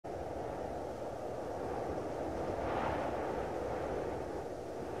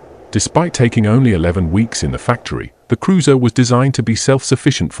Despite taking only 11 weeks in the factory, the cruiser was designed to be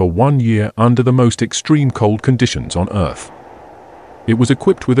self-sufficient for 1 year under the most extreme cold conditions on Earth. It was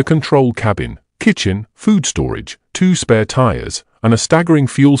equipped with a control cabin, kitchen, food storage, 2 spare tires, and a staggering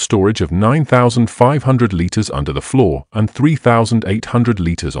fuel storage of 9,500 liters under the floor and 3,800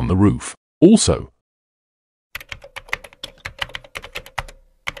 liters on the roof. Also,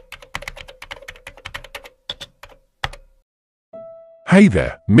 hey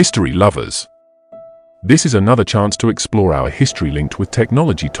there, mystery lovers! This is another chance to explore our history linked with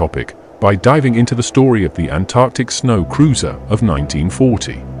technology topic by diving into the story of the Antarctic Snow Cruiser of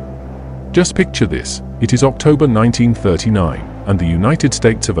 1940. Just picture this, it is October 1939, and the United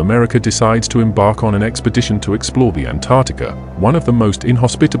States of America decides to embark on an expedition to explore the Antarctica, one of the most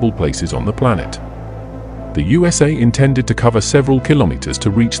inhospitable places on the planet. The USA intended to cover several kilometers to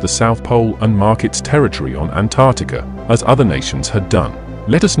reach the South Pole and mark its territory on Antarctica, as other nations had done.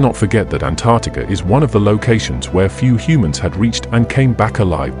 Let us not forget that Antarctica is one of the locations where few humans had reached and came back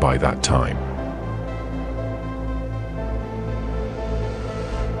alive by that time.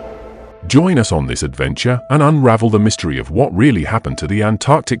 Join us on this adventure and unravel the mystery of what really happened to the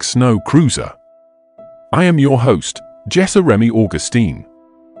Antarctic Snow Cruiser. I am your host, Jeseremi Augustine.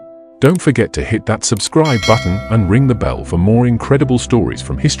 Don't forget to hit that subscribe button and ring the bell for more incredible stories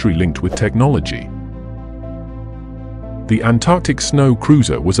from history linked with technology. The Antarctic Snow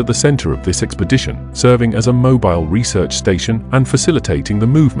Cruiser was at the center of this expedition, serving as a mobile research station and facilitating the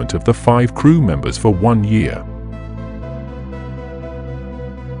movement of the 5 crew members for 1 year.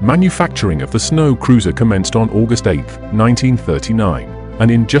 Manufacturing of the Snow Cruiser commenced on August 8, 1939,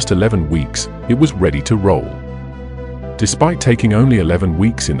 and in just 11 weeks, it was ready to roll. Despite taking only 11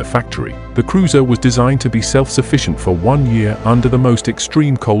 weeks in the factory, the cruiser was designed to be self-sufficient for 1 year under the most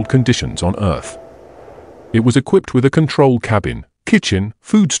extreme cold conditions on Earth. It was equipped with a control cabin, kitchen,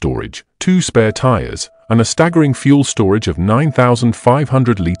 food storage, 2 spare tires, and a staggering fuel storage of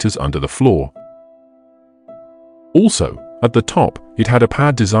 9,500 liters under the floor. Also, at the top, it had a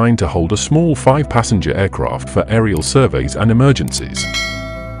pad designed to hold a small 5-passenger aircraft for aerial surveys and emergencies.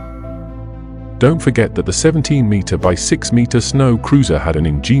 Don't forget that the 17-meter by 6-meter Snow Cruiser had an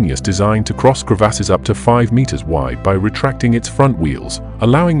ingenious design to cross crevasses up to 5 meters wide by retracting its front wheels,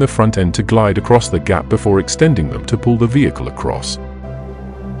 allowing the front end to glide across the gap before extending them to pull the vehicle across.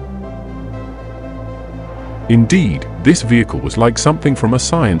 Indeed, this vehicle was like something from a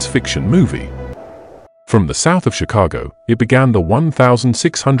science fiction movie. From the south of Chicago, it began the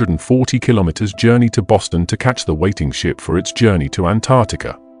 1,640 kilometers journey to Boston to catch the waiting ship for its journey to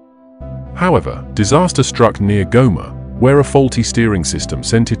Antarctica. However, disaster struck near Goma, where a faulty steering system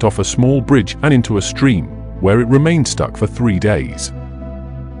sent it off a small bridge and into a stream, where it remained stuck for 3 days.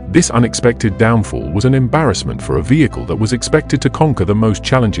 This unexpected downfall was an embarrassment for a vehicle that was expected to conquer the most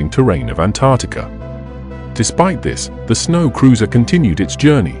challenging terrain of Antarctica. Despite this, the Snow Cruiser continued its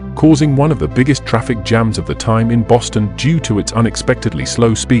journey, causing one of the biggest traffic jams of the time in Boston due to its unexpectedly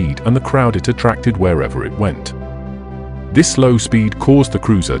slow speed and the crowd it attracted wherever it went. This slow speed caused the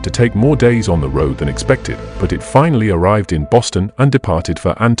cruiser to take more days on the road than expected, but it finally arrived in Boston and departed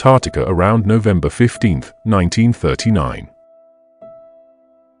for Antarctica around November 15, 1939.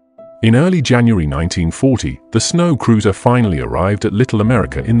 In early January 1940, the Snow Cruiser finally arrived at Little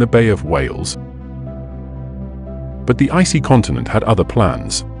America in the Bay of Wales. But the icy continent had other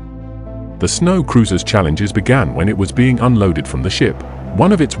plans. The Snow Cruiser's challenges began when it was being unloaded from the ship.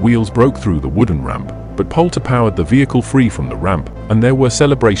 One of its wheels broke through the wooden ramp, but Poulter powered the vehicle free from the ramp, and there were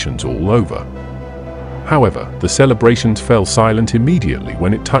celebrations all over. However, the celebrations fell silent immediately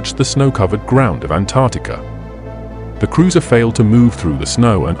when it touched the snow-covered ground of Antarctica. The cruiser failed to move through the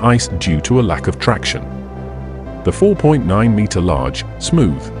snow and ice due to a lack of traction. The 4.9-meter large,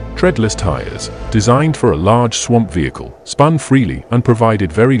 smooth, treadless tires, designed for a large swamp vehicle, spun freely and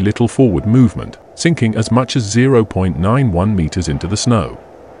provided very little forward movement, sinking as much as 0.91 meters into the snow.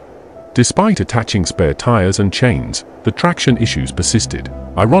 Despite attaching spare tires and chains, the traction issues persisted.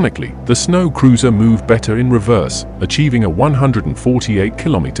 Ironically, the Snow Cruiser moved better in reverse, achieving a 148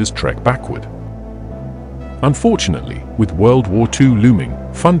 kilometers trek backward. Unfortunately, with World War II looming,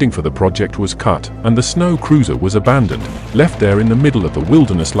 funding for the project was cut, and the Snow Cruiser was abandoned, left there in the middle of the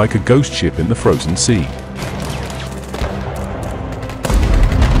wilderness like a ghost ship in the frozen sea.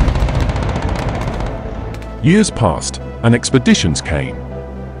 Years passed, and expeditions came.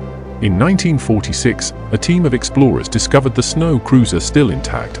 In 1946, a team of explorers discovered the Snow Cruiser still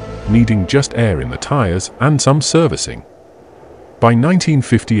intact, needing just air in the tires and some servicing. By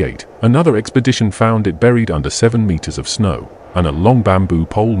 1958, another expedition found it buried under 7 meters of snow, and a long bamboo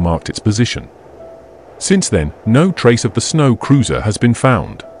pole marked its position. Since then, no trace of the Snow Cruiser has been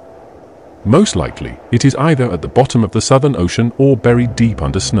found. Most likely, it is either at the bottom of the Southern Ocean or buried deep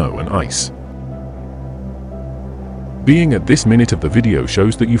under snow and ice. Being at this minute of the video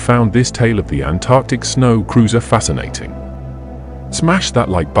shows that you found this tale of the Antarctic Snow Cruiser fascinating. Smash that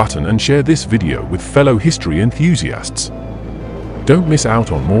like button and share this video with fellow history enthusiasts. Don't miss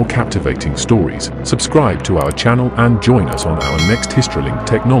out on more captivating stories, subscribe to our channel and join us on our next HistoryLink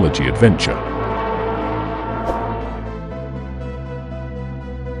technology adventure.